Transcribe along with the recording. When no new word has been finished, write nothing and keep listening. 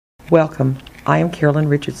Welcome. I am Carolyn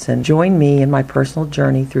Richardson. Join me in my personal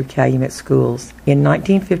journey through Calumet Schools. In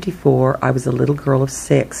 1954, I was a little girl of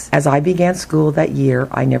 6. As I began school that year,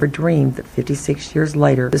 I never dreamed that 56 years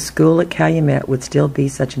later, the school at Calumet would still be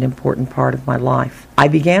such an important part of my life. I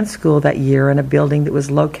began school that year in a building that was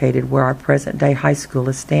located where our present-day high school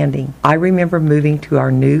is standing. I remember moving to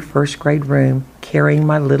our new first-grade room, carrying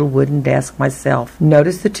my little wooden desk myself.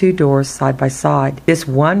 Notice the two doors side by side. This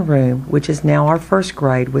one room, which is now our first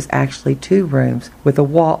grade, was actually 2 rooms with a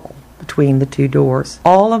wall between the 2 doors.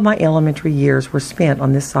 All of my elementary years were spent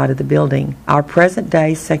on this side of the building. Our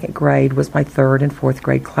present-day second grade was my 3rd and 4th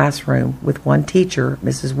grade classroom, with one teacher,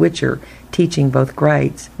 Mrs. Witcher, teaching both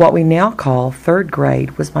grades. What we now call 3rd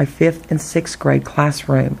grade was my 5th and 6th grade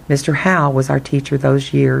classroom. Mr. Howe was our teacher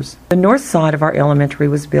those years. The north side of our elementary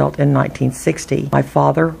was built in 1960. My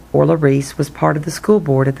father, Orla Reese, was part of the school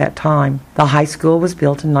board at that time. The high school was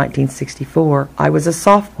built in 1964. I was a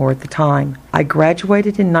sophomore at the time. I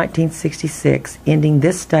graduated in 1966, ending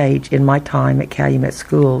this stage in my time at Calumet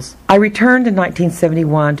Schools. I returned in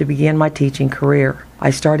 1971 to begin my teaching career. I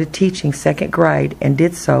started teaching 2nd grade and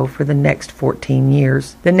did so for the next 14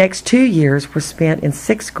 years. The next 2 years were spent in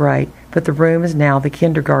 6th grade, but the room is now the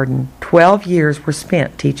kindergarten. 12 years were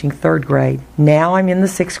spent teaching 3rd grade. Now I'm in the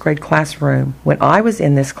 6th grade classroom. When I was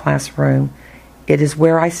in this classroom, it is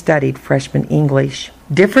where I studied freshman English.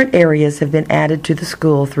 Different areas have been added to the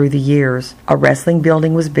school through the years. A wrestling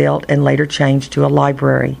building was built and later changed to a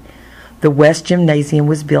library. The West Gymnasium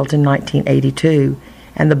was built in 1982.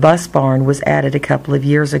 And the bus barn was added a couple of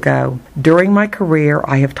years ago. During my career,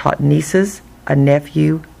 I have taught nieces, a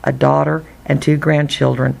nephew, a daughter, and 2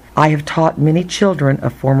 grandchildren. I have taught many children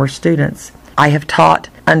of former students. I have taught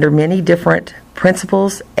under many different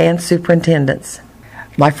principals and superintendents.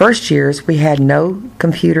 My first years, we had no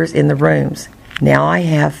computers in the rooms. Now I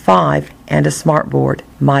have 5 and a smartboard.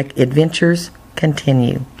 My adventures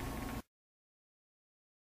continue.